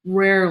leave,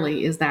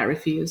 rarely is that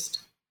refused.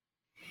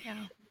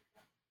 Yeah.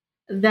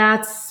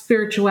 That's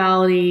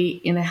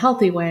spirituality in a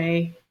healthy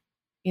way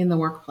in the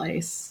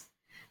workplace.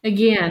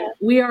 Again,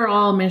 we are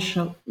all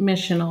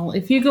missional.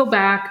 If you go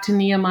back to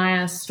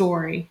Nehemiah's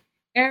story,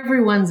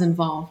 everyone's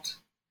involved.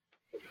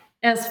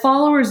 As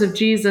followers of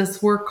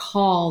Jesus, we're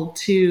called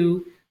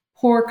to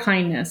pour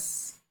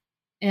kindness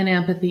and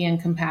empathy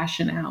and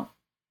compassion out.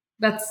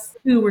 That's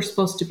who we're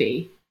supposed to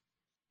be.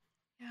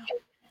 Yeah.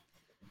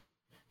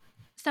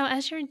 So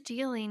as you're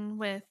dealing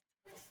with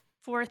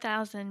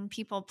 4,000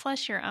 people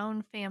plus your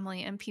own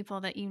family and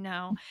people that you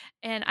know,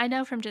 and I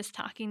know from just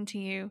talking to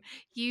you,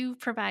 you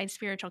provide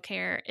spiritual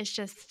care. It's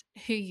just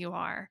who you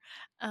are.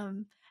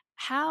 Um,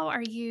 how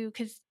are you?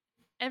 Because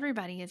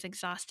everybody is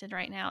exhausted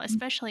right now,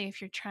 especially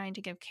if you're trying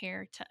to give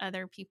care to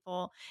other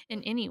people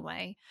in any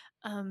way.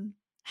 Um,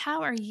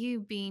 how are you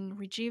being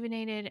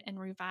rejuvenated and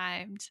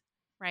revived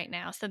right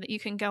now so that you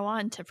can go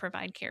on to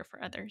provide care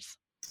for others?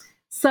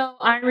 So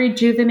I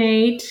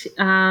rejuvenate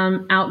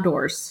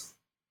outdoors.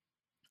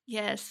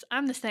 Yes,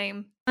 I'm the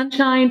same.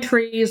 Sunshine,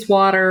 trees,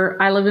 water.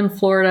 I live in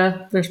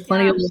Florida. There's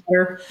plenty Yeah. of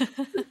water,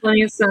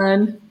 plenty of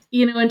sun.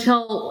 You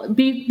know,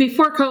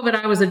 before COVID,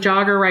 I was a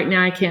jogger. Right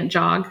now, I can't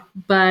jog,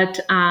 but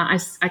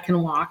I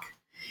can walk.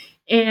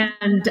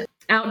 And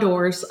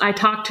outdoors, I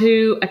talked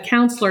to a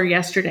counselor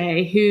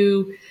yesterday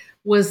who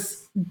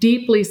was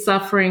deeply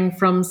suffering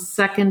from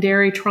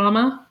secondary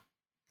trauma.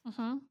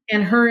 Mm-hmm.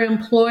 And her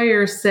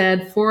employer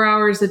said 4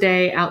 hours a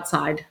day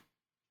outside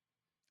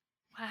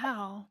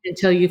Wow.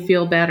 until you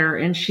feel better.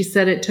 And she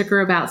said it took her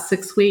about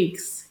 6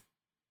 weeks.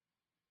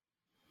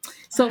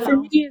 So for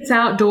Wow. me, it's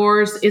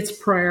outdoors, it's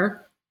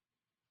prayer.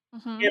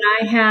 Mm-hmm. And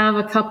I have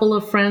a couple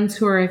of friends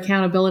who are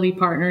accountability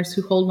partners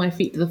who hold my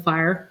feet to the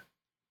fire.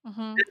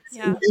 Mm-hmm. It's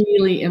Yeah.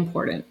 really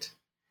important.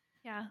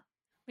 Yeah.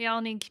 We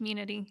all need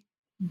community.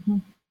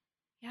 Mhm.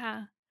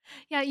 Yeah.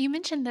 Yeah, you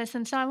mentioned this,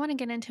 and so I want to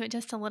get into it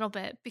just a little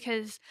bit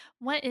because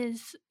what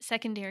is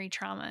secondary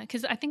trauma?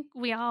 Because I think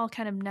we all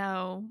kind of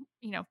know,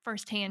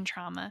 firsthand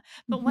trauma,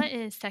 but Mhm. what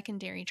is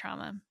secondary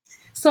trauma?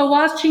 So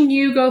watching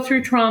you go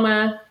through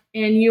trauma,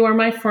 and you are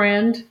my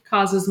friend,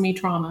 causes me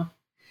trauma.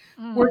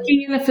 Mm,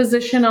 Working in a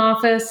physician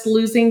office,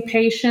 losing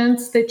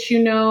patients that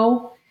you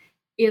know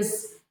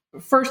is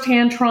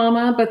firsthand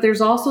trauma, but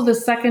there's also the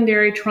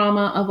secondary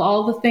trauma of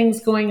all the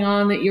things going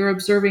on that you're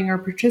observing or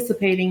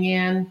participating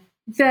in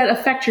that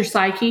affect your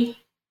psyche.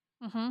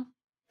 mm-hmm.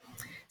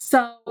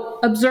 So,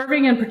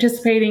 observing and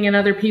participating in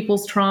other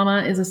people's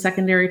trauma is a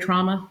secondary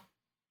trauma.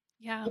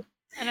 Yeah.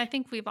 And I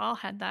think we've all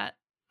had that.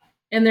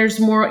 And there's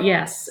more,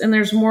 yes, and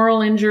there's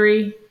moral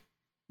injury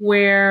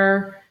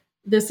where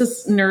this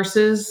is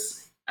nurses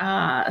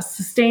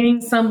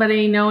sustaining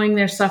somebody knowing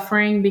they're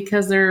suffering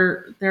because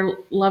their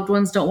loved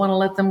ones don't want to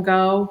let them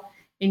go,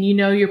 and you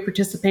know you're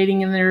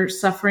participating in their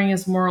suffering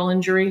is moral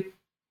injury.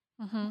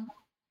 Mm-hmm.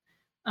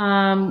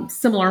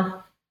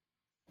 Similar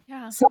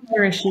Yeah.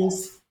 similar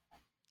issues.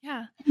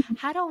 Yeah.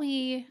 How do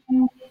we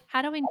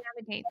How do we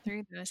navigate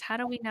through those? How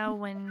do we know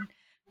when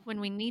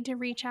we need to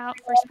reach out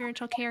for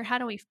spiritual care? How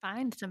do we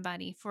find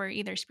somebody for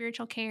either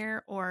spiritual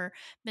care or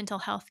mental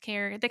health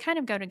care? They kind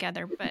of go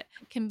together, but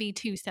can be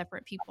two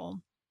separate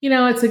people. You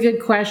know, it's a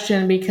good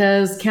question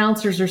because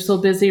counselors are so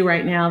busy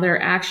right now.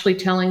 They're actually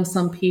telling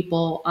some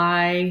people,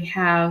 I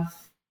have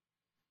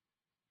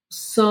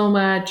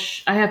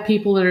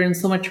people that are in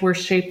so much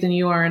worse shape than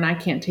you are, and I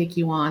can't take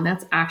you on.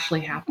 That's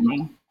actually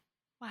happening.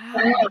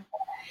 Wow.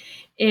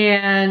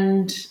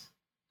 And,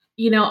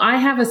 you know, I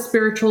have a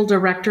spiritual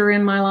director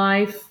in my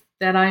life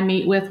that I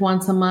meet with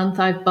once a month.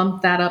 I've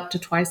bumped that up to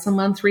twice a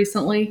month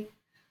recently.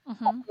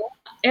 Hmm.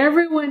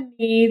 Everyone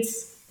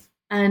needs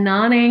a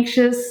non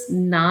anxious,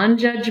 non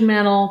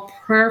judgmental,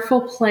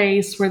 prayerful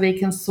place where they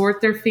can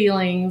sort their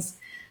feelings.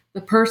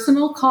 The person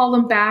will call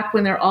them back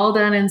when they're all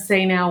done and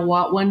say, "Now,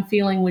 what one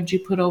feeling would you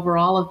put over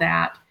all of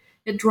that?"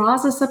 It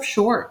draws us up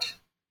short.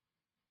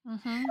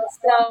 Hmm.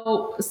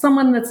 So,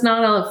 someone that's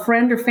not a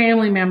friend or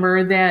family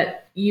member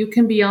that you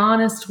can be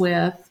honest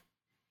with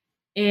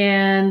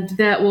and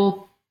that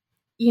will,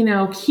 you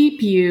know,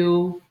 keep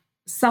you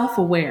self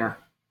aware.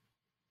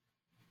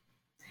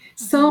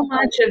 So Hmm.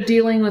 much of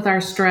dealing with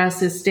our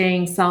stress is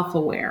staying self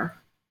aware.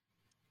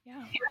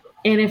 Yeah,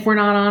 And if we're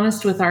not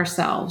honest with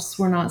ourselves,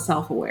 we're not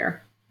self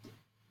aware.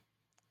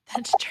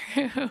 that's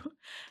true.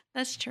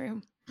 That's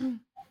true.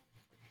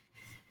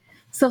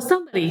 So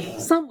somebody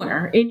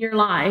somewhere in your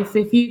life,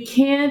 if you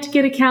can't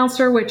get a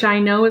counselor, which I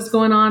know is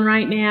going on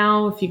right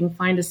now, if you can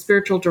find a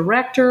spiritual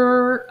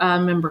director, a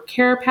member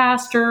care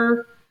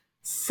pastor,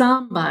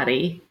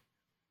 somebody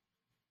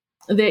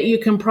that you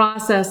can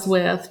process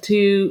with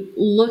to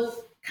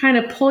look, kind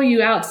of pull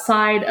you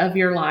outside of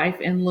your life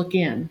and look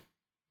in.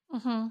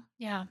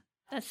 Yeah,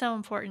 that's so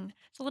important.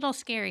 It's a little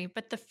scary,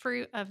 but the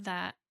fruit of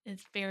that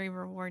is very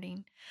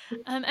rewarding.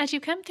 As you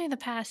come through the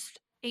past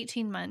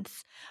 18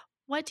 months,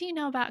 what do you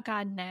know about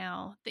God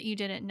now that you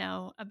didn't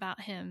know about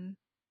Him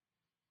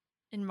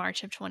in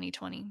March of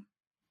 2020?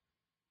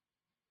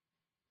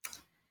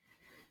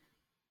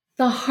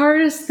 The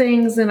hardest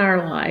things in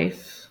our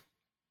life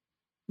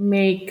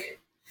make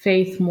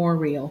faith more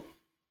real.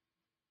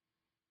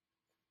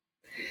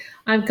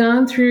 I've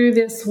gone through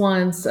this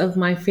once of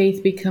my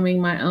faith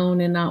becoming my own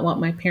and not what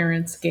my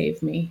parents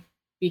gave me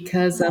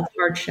because of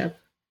hardship.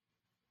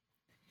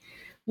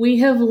 We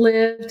have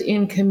lived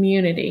in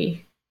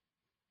community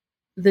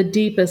the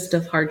deepest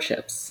of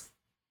hardships.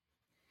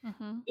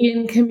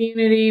 In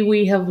community,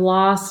 we have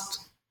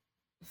lost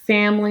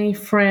family,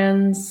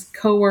 friends,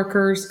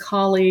 coworkers,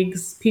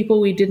 colleagues,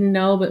 people we didn't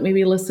know but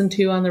maybe listened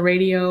to on the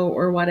radio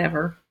or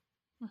whatever.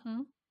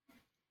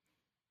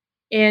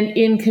 And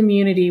in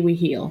community, we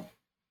heal.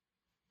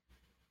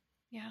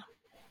 Yeah.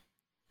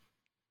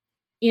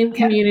 In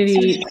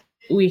community,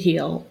 we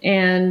heal.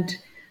 And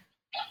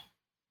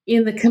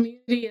in the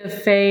community of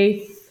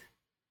faith,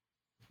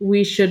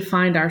 we should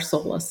find our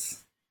solace.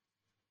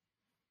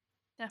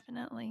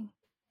 Definitely.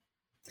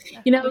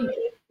 You know,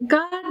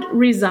 God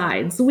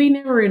resides. We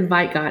never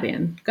invite God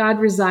in. God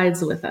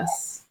resides with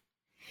us.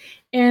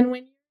 And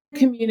when you're in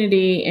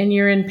community and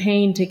you're in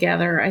pain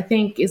together, I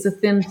think is a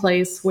thin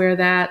place where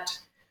that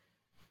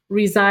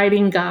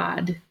residing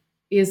God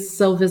is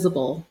so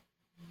visible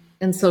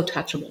and so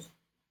touchable.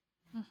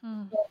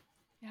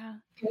 Yeah.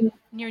 And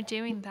you're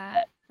doing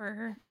that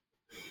for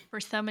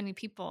so many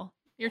people.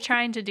 You're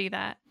trying to do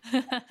that.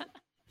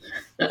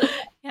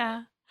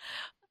 Yeah.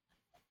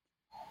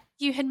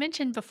 You had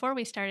mentioned before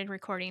we started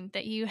recording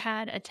that you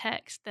had a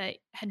text that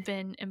had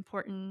been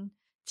important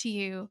to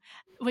you.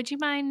 Would you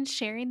mind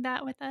sharing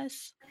that with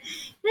us?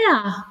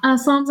 Yeah,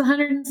 Psalms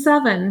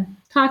 107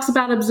 talks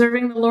about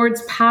observing the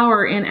Lord's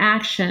power in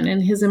action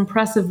and his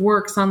impressive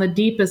works on the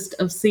deepest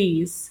of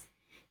seas.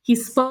 He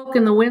spoke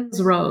and the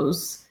winds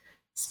rose,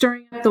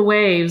 stirring up the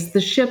waves.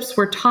 The ships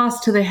were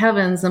tossed to the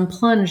heavens and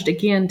plunged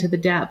again to the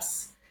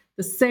depths.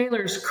 The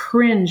sailors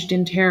cringed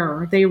in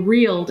terror. They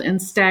reeled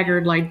and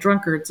staggered like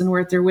drunkards and were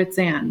at their wits'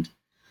 end.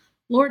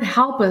 Lord,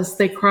 help us,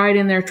 they cried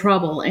in their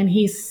trouble, and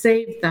he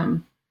saved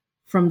them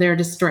from their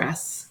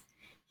distress.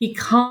 He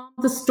calmed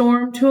the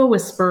storm to a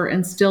whisper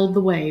and stilled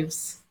the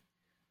waves.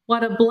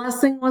 What a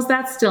blessing was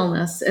that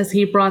stillness as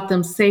he brought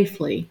them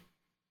safely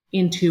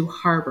into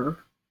harbor.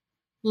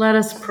 Let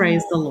us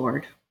praise the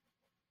Lord.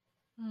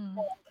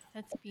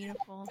 That's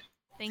beautiful.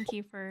 Thank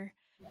you for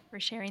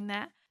sharing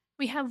that.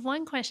 We have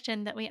one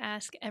question that we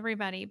ask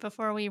everybody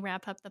before we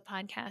wrap up the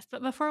podcast.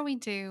 But before we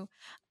do,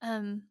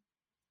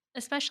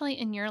 especially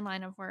in your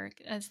line of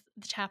work as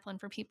the chaplain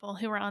for people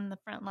who are on the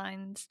front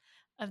lines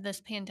of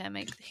this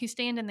pandemic, who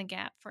stand in the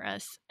gap for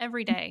us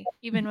every day,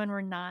 even when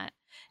we're not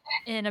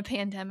in a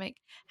pandemic,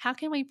 how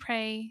can we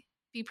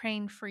be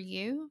praying for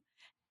you?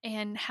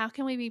 And how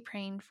can we be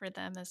praying for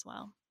them as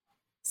well?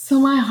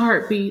 So my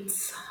heart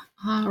beats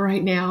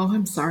right now,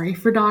 I'm sorry,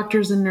 for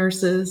doctors and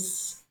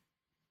nurses.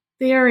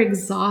 They are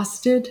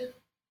exhausted.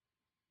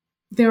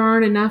 There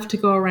aren't enough to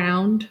go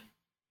around.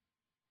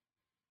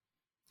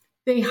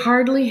 They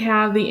hardly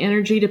have the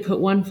energy to put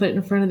one foot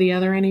in front of the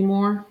other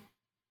anymore.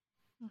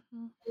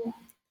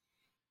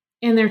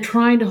 And they're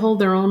trying to hold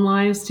their own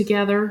lives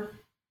together.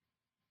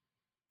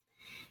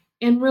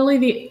 And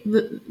really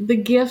the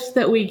gift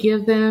that we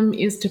give them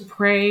is to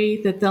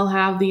pray that they'll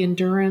have the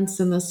endurance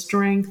and the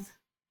strength,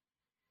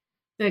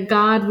 that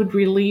God would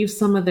relieve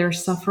some of their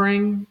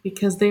suffering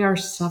because they are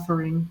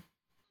suffering.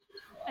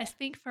 I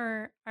speak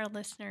for our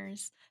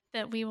listeners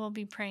that we will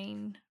be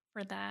praying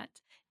for that.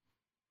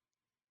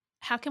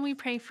 How can we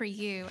pray for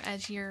you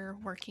as you're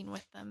working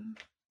with them?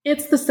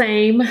 It's the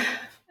same.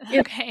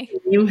 Okay.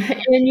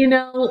 And you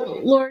know,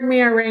 Lord,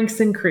 may our ranks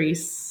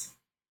increase.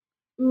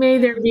 May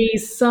there be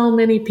so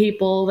many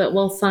people that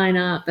will sign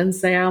up and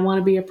say, I want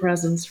to be a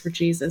presence for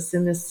Jesus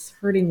in this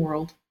hurting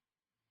world.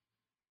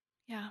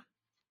 Yeah,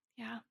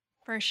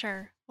 for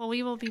sure. Well,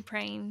 we will be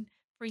praying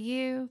for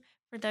you,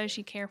 for those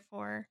you care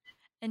for,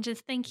 and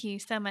just thank you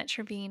so much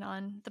for being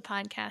on the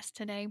podcast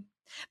today.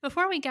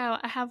 Before we go,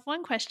 I have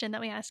one question that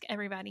we ask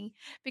everybody.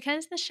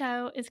 Because the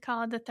show is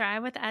called the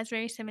Thrive with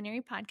Asbury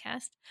Seminary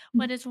podcast,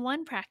 what is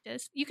one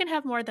practice? You can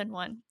have more than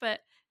one, but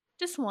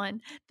just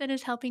one that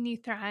is helping you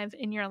thrive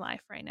in your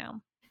life right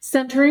now.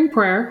 Centering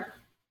prayer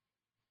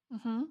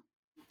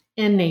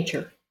and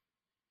nature.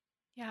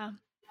 Yeah.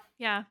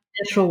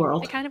 Natural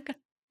world.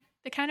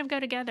 They kind of go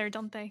together,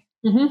 don't they?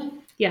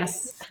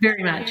 Yes,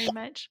 very much. Very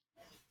much.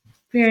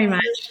 Very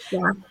much.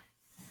 Yeah.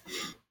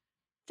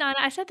 Donna,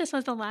 I said this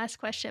was the last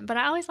question, but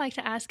I always like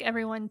to ask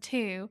everyone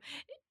too,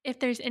 if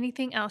there's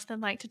anything else they'd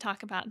like to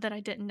talk about that I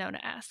didn't know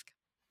to ask.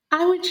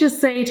 I would just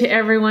say to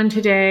everyone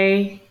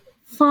today,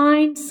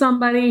 find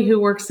somebody who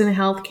works in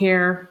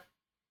healthcare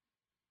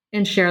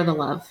and share the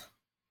love.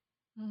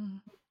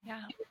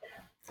 Yeah.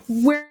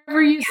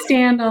 Wherever you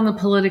stand on the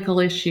political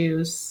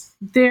issues,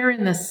 they're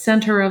in the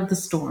center of the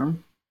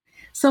storm.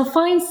 So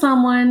find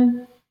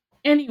someone,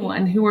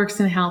 anyone who works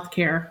in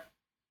healthcare,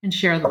 and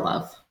share the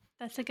love.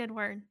 That's a good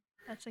word.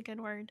 That's a good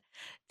word.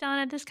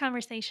 Donna, this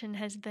conversation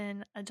has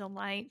been a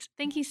delight.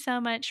 Thank you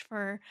so much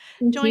for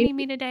joining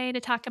me today to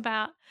talk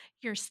about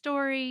your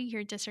story,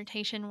 your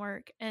dissertation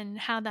work, and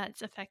how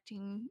that's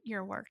affecting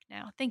your work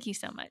now. Thank you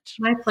so much.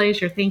 My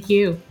pleasure. Thank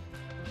you.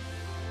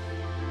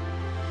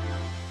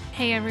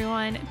 Hey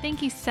everyone,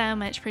 thank you so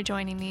much for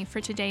joining me for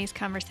today's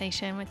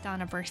conversation with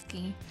Donna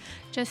Bursky.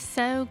 Just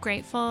so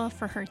grateful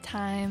for her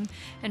time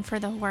and for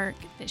the work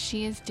that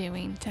she is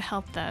doing to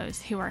help those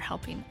who are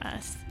helping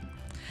us.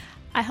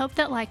 I hope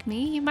that, like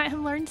me, you might have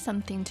learned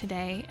something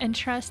today and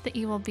trust that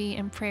you will be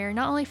in prayer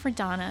not only for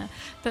Donna,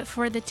 but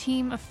for the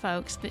team of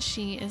folks that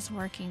she is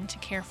working to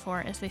care for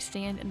as they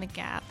stand in the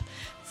gap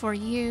for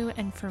you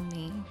and for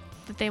me,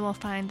 that they will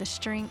find the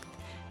strength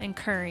and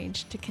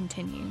courage to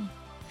continue.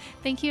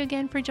 Thank you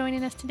again for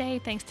joining us today.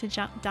 Thanks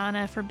to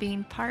Donna for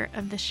being part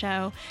of the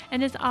show.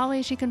 And as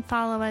always, you can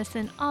follow us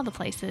in all the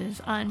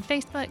places on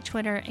Facebook,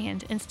 Twitter,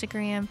 and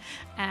Instagram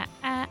at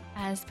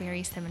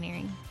Asbury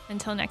Seminary.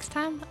 Until next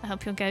time, I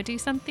hope you'll go do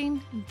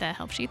something that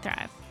helps you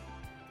thrive.